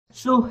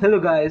So hello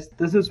guys,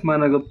 this is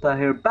Managupta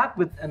here back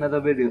with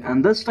another video,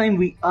 and this time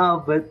we are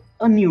with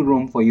a new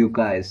ROM for you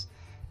guys.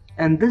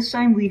 And this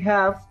time we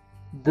have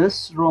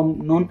this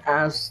ROM known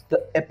as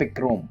the Epic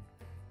ROM.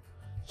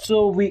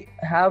 So we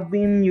have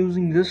been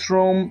using this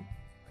ROM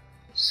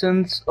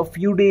since a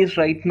few days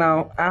right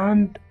now,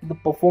 and the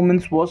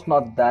performance was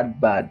not that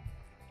bad.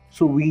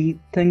 So we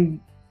think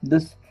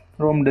this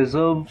ROM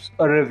deserves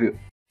a review.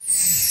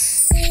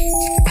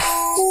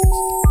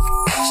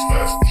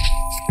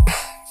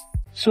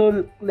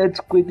 So let's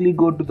quickly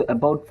go to the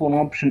about phone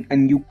option,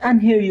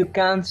 and here you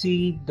can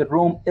see the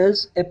ROM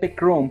is Epic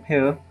ROM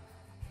here,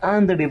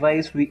 and the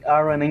device we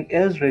are running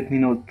is Redmi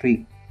Note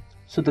 3.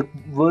 So the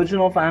version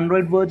of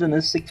Android version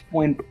is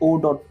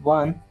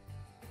 6.0.1.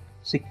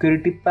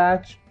 Security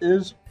patch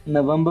is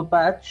November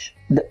patch.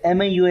 The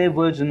MIui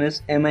version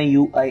is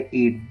MIui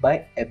 8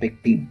 by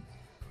Epic team.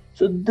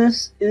 So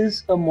this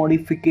is a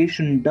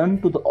modification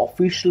done to the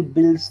official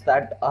builds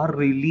that are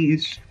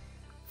released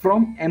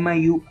from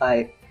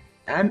MIui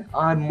and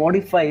are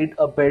modified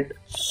a bit.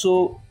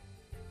 So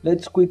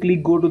let's quickly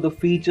go to the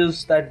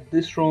features that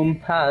this ROM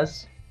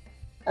has,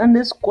 and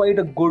is quite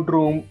a good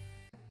ROM,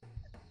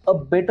 a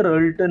better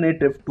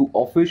alternative to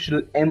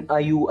official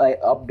MIui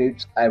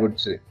updates, I would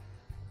say.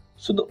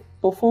 So the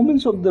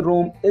performance of the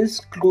ROM is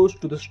close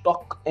to the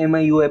stock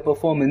MIui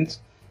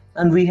performance,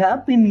 and we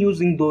have been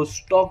using those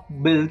stock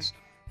builds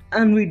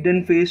and we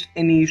didn't face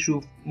any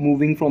issue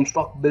moving from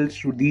stock builds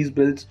to these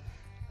builds.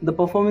 The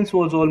performance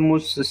was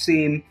almost the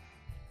same.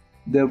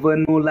 There were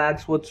no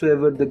lags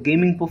whatsoever. The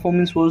gaming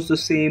performance was the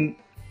same.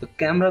 The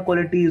camera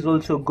quality is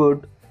also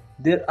good.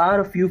 There are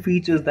a few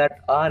features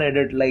that are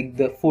added, like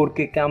the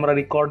 4K camera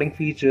recording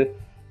feature,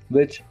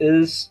 which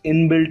is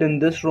inbuilt in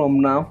this ROM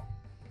now.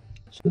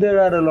 So there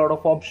are a lot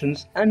of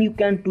options, and you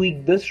can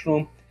tweak this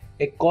ROM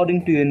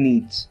according to your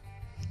needs.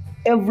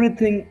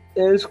 Everything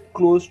is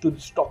close to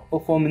the stock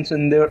performance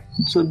in there.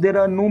 So there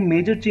are no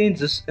major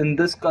changes in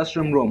this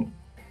custom ROM.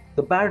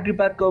 The battery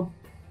backup,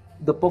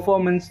 the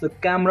performance, the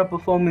camera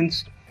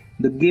performance,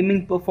 the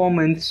gaming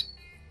performance,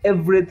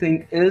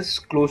 everything is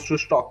close to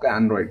stock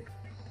Android.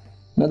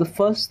 Now the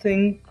first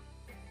thing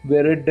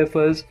where it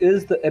differs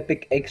is the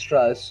Epic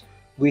extras.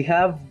 We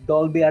have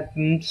Dolby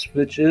Atmos,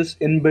 which is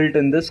inbuilt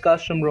in this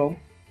custom ROM.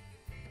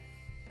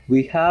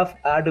 We have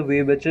Add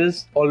Away, which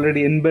is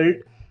already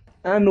inbuilt,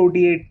 and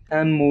OTA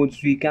and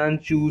modes. We can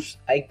choose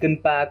icon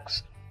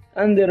packs,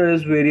 and there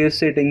is various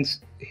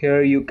settings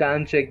here. You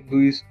can check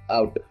these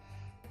out.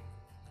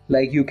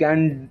 Like you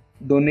can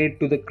donate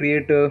to the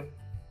creator,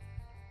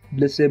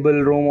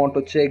 disable ROM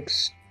auto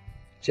checks,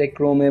 check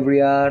ROM every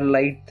hour,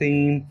 light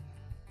theme,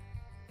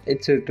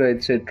 etc,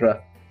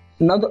 etc.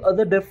 Now the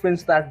other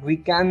difference that we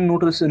can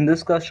notice in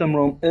this custom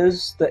ROM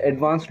is the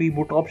advanced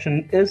reboot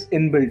option is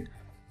inbuilt.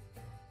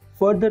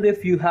 Further,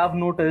 if you have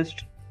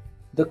noticed,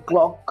 the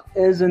clock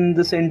is in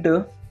the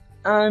center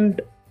and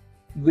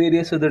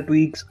various other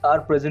tweaks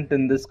are present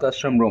in this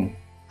custom ROM.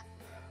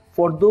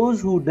 For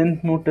those who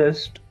didn't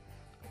notice,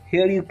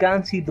 here you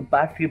can see the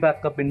battery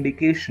backup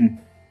indication.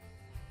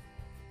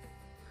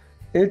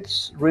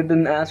 It's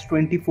written as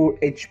 24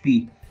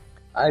 HP.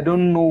 I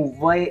don't know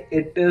why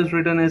it is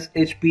written as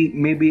HP.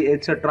 Maybe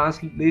it's a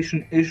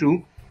translation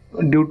issue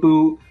due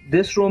to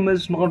this ROM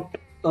is not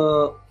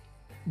a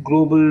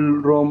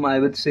global ROM, I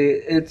would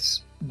say.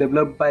 It's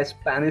developed by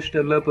Spanish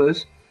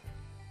developers.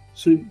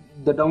 So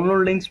the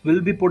download links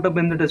will be put up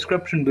in the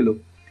description below.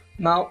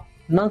 Now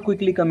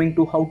quickly coming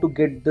to how to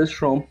get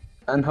this ROM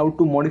and how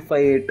to modify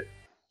it.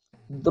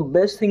 The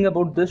best thing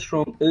about this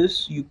ROM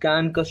is you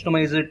can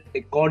customize it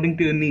according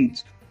to your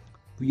needs.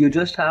 You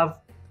just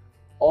have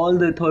all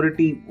the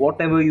authority,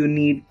 whatever you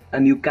need,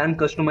 and you can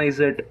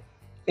customize it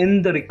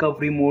in the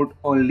recovery mode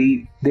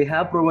only. They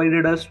have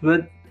provided us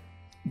with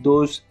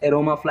those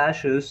aroma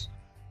flashes,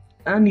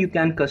 and you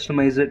can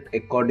customize it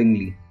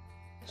accordingly.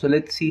 So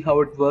let's see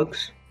how it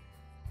works.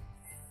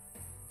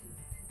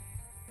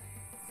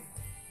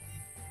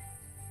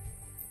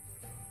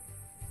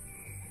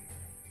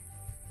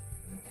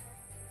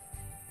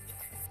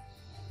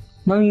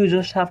 Now you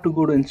just have to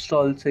go to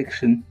install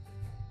section.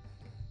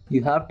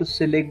 You have to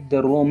select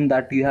the ROM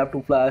that you have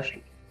to flash.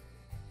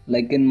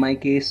 Like in my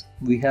case,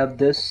 we have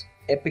this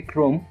Epic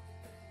ROM.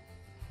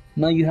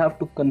 Now you have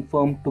to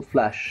confirm to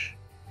flash.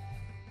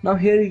 Now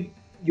here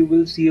you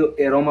will see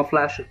a aroma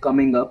flash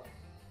coming up,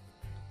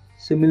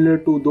 similar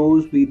to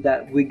those we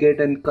get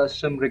in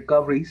custom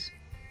recoveries.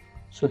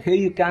 So here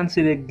you can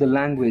select the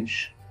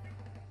language,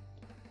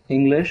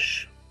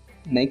 English,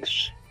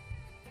 next.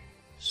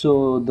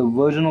 So the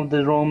version of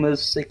the ROM is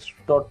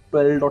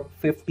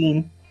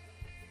 6.12.15.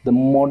 The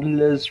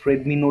model is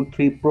Redmi Note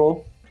 3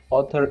 Pro,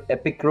 author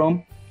Epic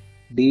ROM,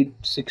 date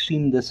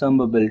 16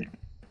 December build.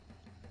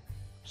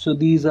 So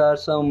these are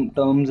some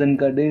terms and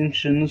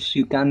conditions.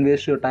 You can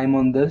waste your time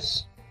on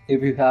this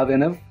if you have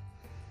enough.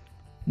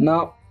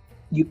 Now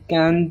you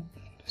can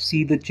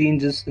see the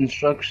changes,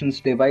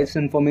 instructions, device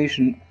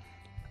information,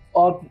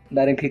 or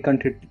directly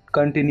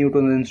continue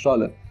to the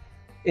installer.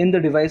 In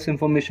the device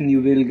information you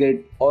will get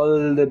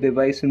all the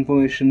device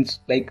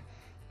informations like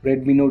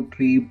Redmi Note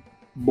 3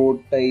 board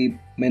type,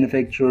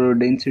 manufacturer,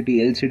 density,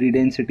 LCD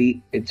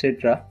density,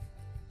 etc.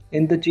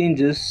 In the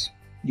changes,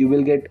 you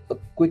will get a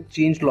quick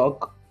change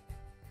log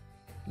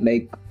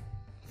like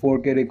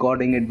 4K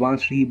recording,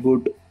 advanced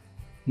reboot,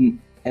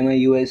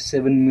 MIui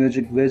 7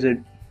 music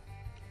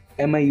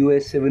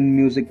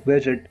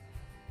widget,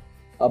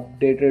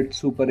 updated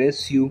Super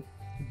SU,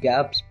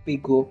 gaps,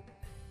 Pico,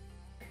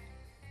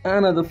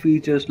 and other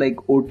features like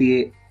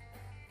OTA.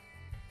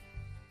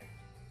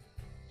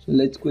 So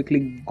let's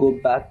quickly go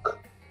back.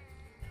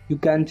 You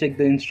can check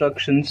the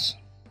instructions.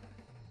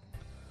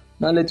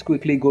 Now let's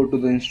quickly go to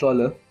the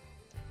installer.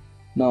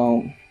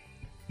 Now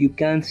you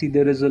can see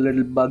there is a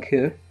little bug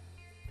here,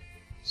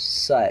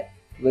 Sigh,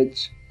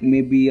 which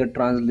may be a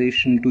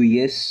translation to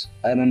yes,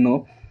 I don't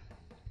know.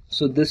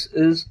 So this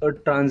is a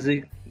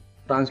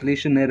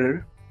translation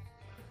error.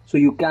 So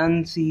you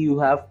can see you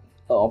have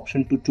the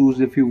option to choose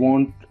if you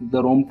want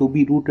the ROM to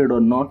be rooted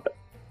or not.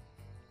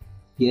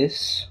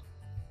 Yes.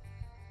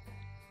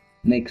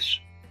 Next,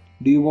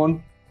 do you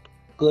want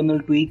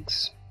kernel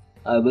tweaks?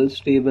 I will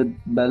stay with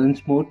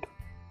balance mode.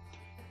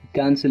 You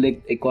can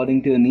select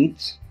according to your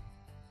needs.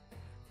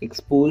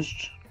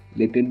 Exposed,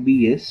 let it be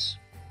yes.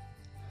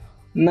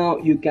 Now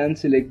you can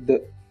select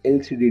the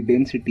LCD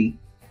density.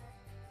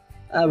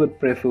 I would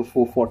prefer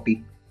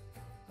 440.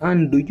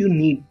 And do you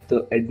need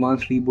the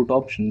advanced reboot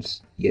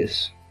options?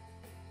 Yes.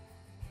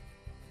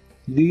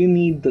 Do you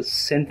need the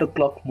center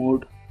clock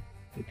mode?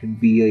 It would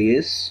be a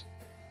yes.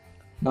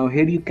 Now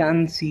here you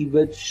can see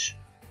which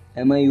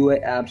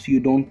MIui apps you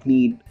don't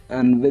need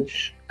and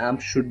which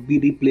apps should be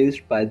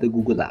replaced by the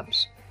Google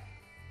apps.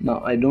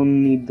 Now I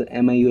don't need the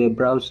MIui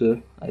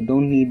browser, I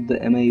don't need the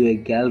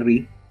MIui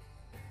gallery,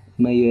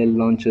 MIui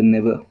launcher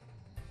never,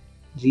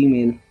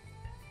 Gmail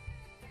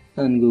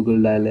and Google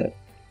Dialer,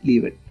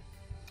 leave it.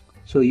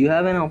 So you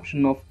have an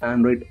option of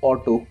Android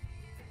Auto.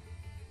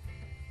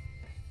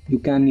 You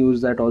can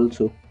use that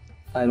also.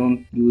 I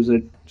don't use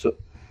it, so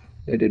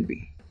let it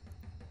be.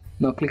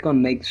 Now click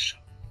on next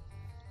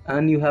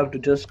and you have to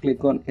just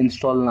click on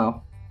install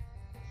now.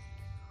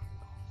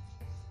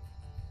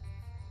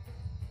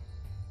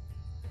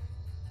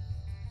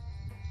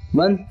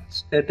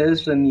 Once it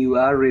is done, you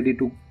are ready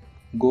to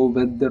go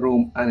with the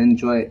ROM and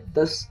enjoy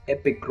this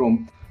epic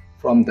ROM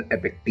from the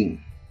Epic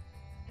team.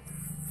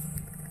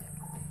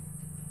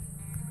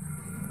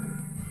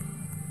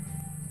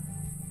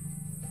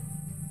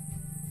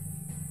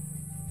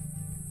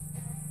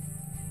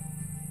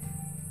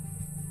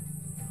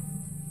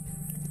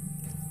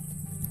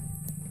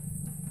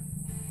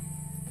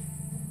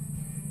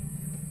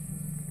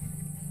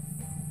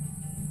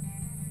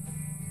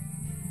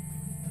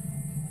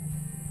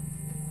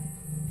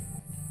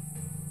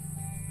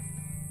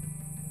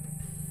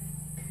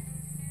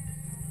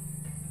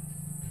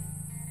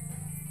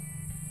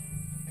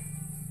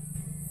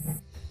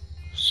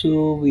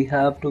 So we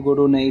have to go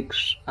to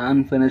next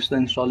and finish the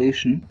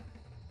installation.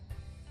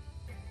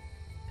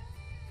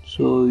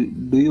 So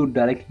do you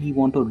directly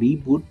want to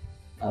reboot?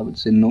 I would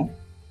say no.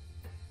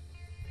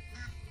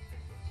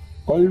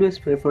 Always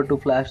prefer to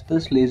flash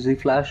this lazy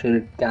flasher,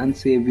 it can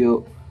save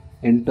your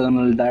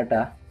internal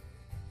data.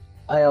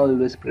 I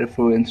always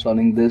prefer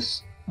installing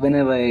this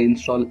whenever I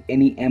install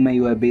any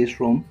MIui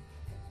based ROM.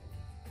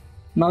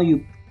 Now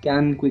you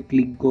can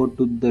quickly go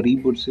to the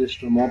reboot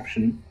system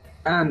option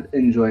and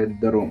enjoy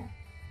the ROM.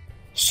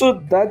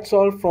 So that's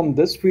all from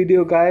this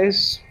video,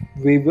 guys.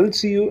 We will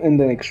see you in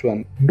the next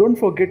one. Don't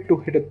forget to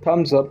hit a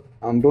thumbs up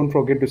and don't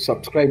forget to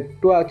subscribe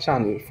to our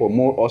channel for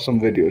more awesome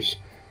videos.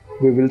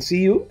 We will see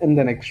you in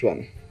the next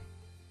one.